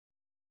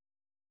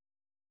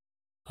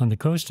On the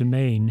coast of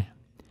Maine,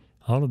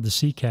 all of the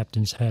sea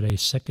captains had a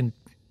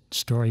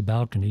second-story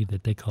balcony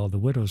that they called the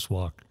Widow's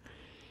Walk.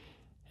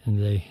 And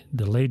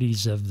the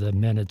ladies of the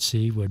men at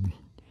sea would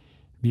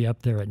be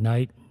up there at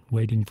night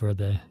waiting for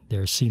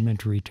their seamen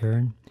to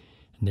return.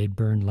 And they'd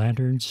burn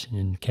lanterns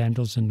and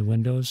candles in the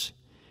windows.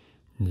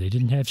 And they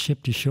didn't have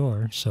ship to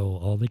shore, so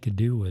all they could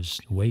do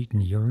was wait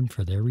and yearn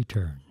for their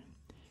return.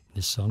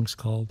 This song's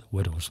called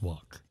Widow's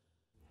Walk.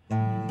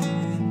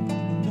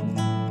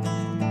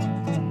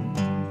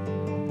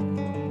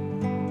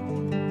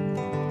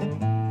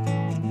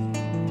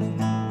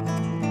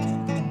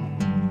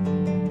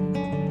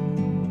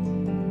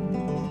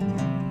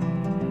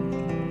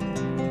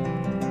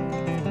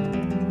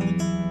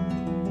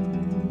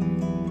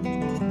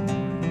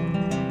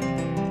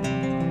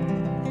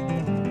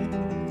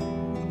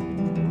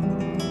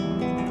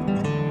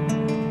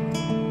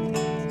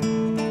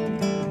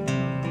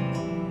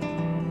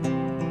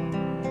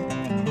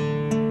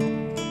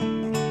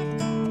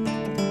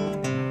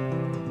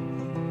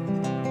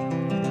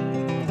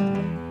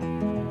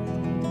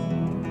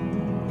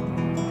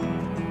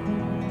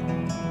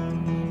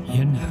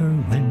 In her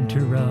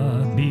winter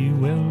of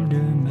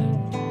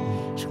bewilderment,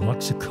 she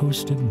walks the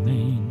coast of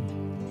Maine.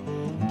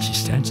 She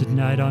stands at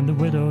night on the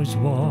Widow's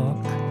Walk,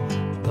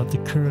 above the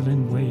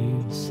curling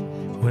waves,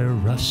 where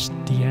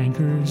rusty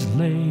anchors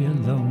lay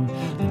alone.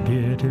 The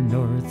bitter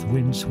north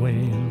winds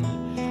wail.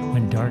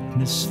 When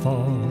darkness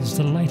falls,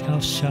 the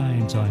lighthouse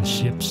shines on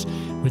ships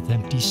with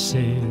empty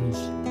sails.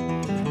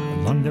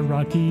 Along the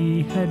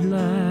rocky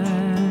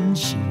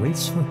headlands, she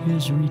waits for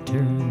his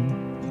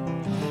return.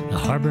 The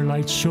harbor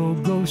lights show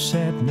ghosts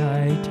at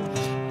night,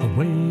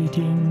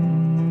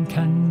 awaiting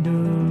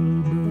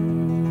candle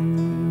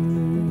burns.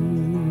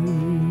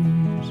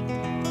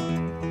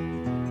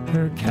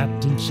 Her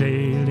captain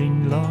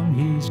sailing long,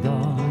 he's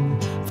gone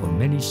for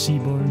many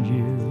seaborne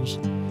years.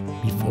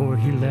 Before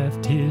he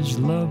left, his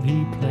love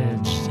he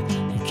pledged,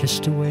 he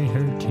kissed away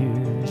her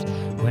tears.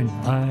 When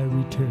I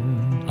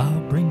return,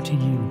 I'll bring to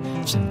you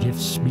some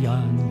gifts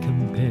beyond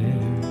compare.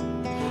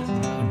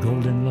 A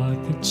golden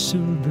locket,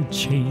 silver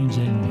chains,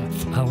 and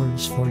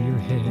flowers for your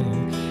hair.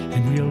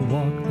 And we'll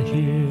walk the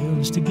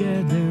hills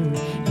together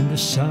in the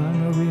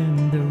sun or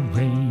in the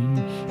rain.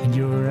 And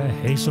your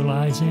hazel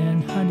eyes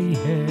and honey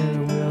hair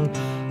will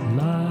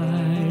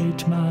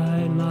light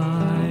my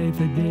life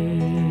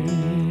again.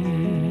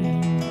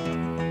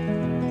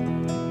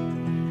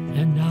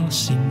 And I'll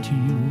sing to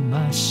you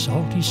my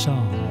salty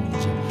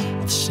songs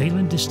of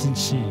sailing distant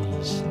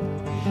seas,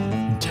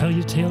 and tell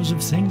you tales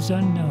of things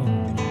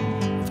unknown,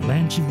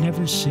 lands you've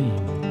never seen.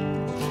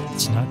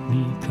 It's not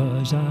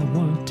because I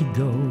want to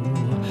go,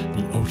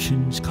 the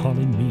ocean's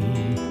calling me.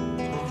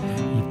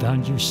 You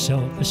found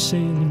yourself a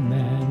sailing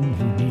man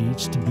who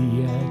needs to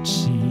be at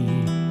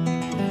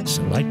sea.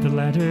 So light the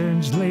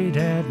lanterns late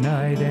at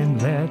night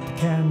and let the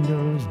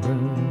candles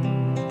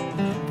burn.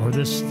 For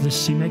the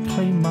sea may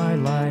claim my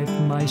life,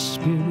 my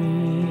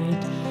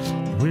spirit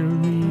will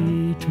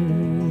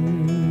return.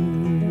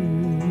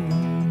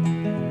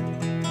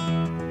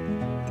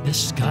 The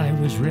sky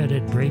was red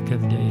at break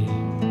of day.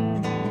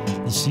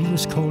 The sea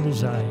was cold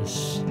as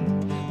ice.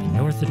 The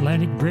North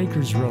Atlantic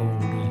breakers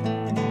rolled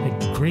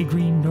like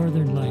gray-green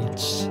northern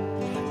lights.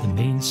 The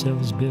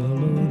mainsails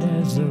billowed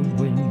as the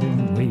wind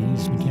and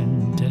waves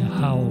began to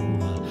howl.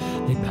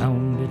 They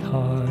pounded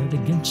hard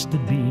against the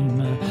beam.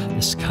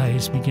 The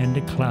skies began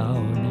to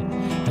cloud.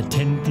 At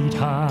 10 feet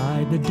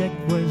high, the deck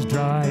was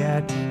dry.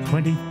 At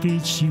 20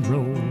 feet, she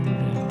rolled,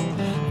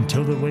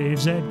 until the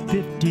waves at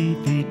 50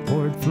 feet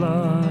poured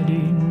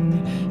flooding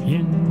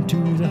into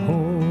the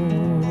hold.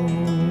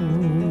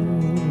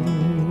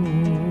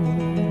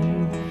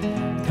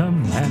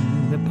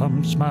 Command the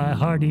pumps, my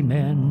hardy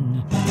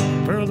men,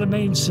 furl the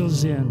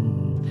mainsails in.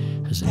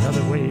 As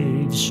another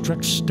wave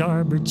struck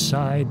starboard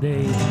side,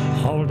 they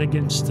hauled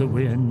against the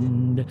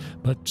wind.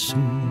 But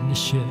soon the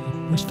ship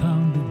was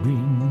found to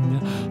ring.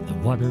 The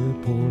water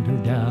pulled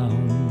her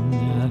down.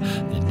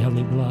 The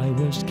Nellie Bly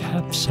was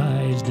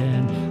capsized,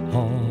 and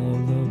all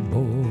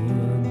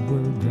aboard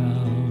were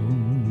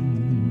drowned.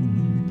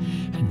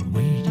 And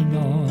waiting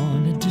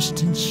on a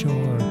distant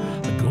shore,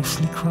 a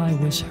ghostly cry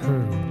was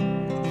heard.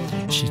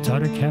 She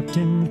thought her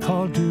captain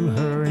called to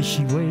her as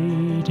she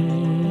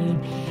waited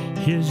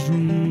his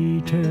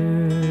return.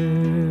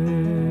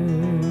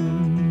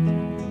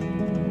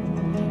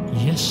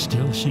 Yes,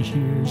 still she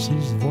hears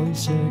his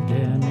voice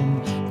again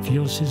and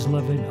feels his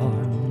loving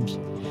arms,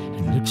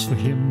 and looks for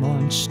him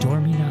on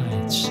stormy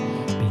nights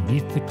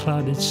beneath the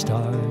clouded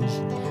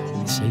stars.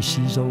 They say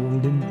she's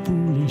old and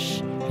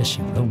foolish as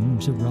she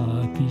roams a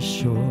rocky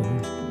shore,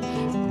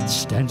 and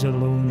stands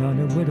alone on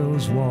her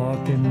widow's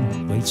walk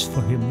and waits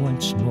for him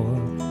once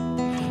more.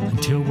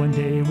 Until one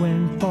day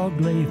when fog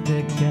lay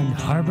thick and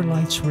harbor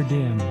lights were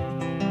dim,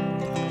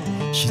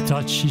 she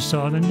thought she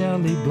saw the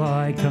Nellie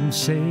Bly come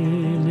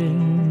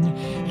sailing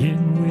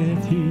in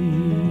with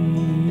him.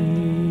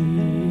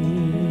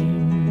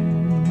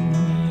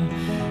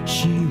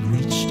 She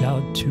reached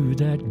out to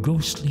that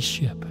ghostly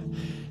ship.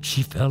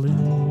 She fell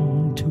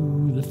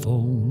into the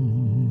foam.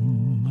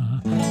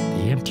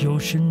 The but the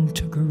ocean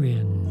took her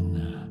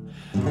in.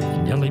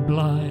 And Nellie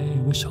Bly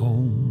was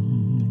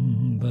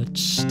home, but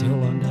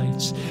still our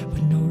nights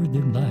with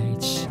northern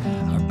lights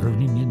are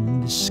burning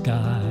in the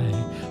sky.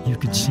 You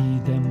can see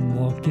them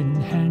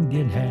walking hand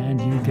in hand,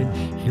 you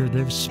can hear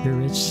their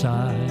spirits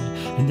sigh,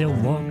 and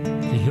they'll walk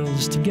the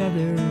hills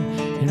together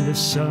in the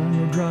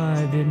sun or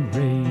drive in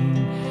rain.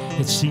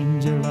 It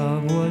seems their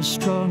love was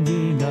strong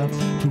enough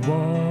to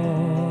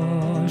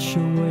wash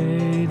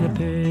away the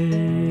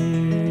pain.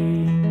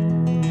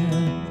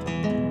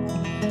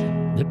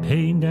 The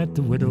pain that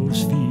the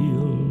widows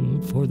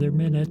feel for their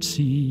men at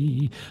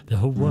sea,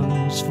 the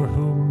ones for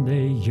whom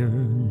they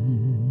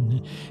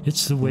yearn.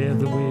 It's the way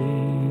of the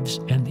waves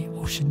and the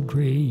ocean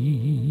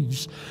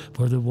graves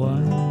for the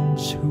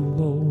ones who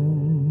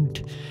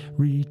won't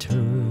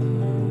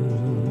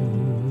return.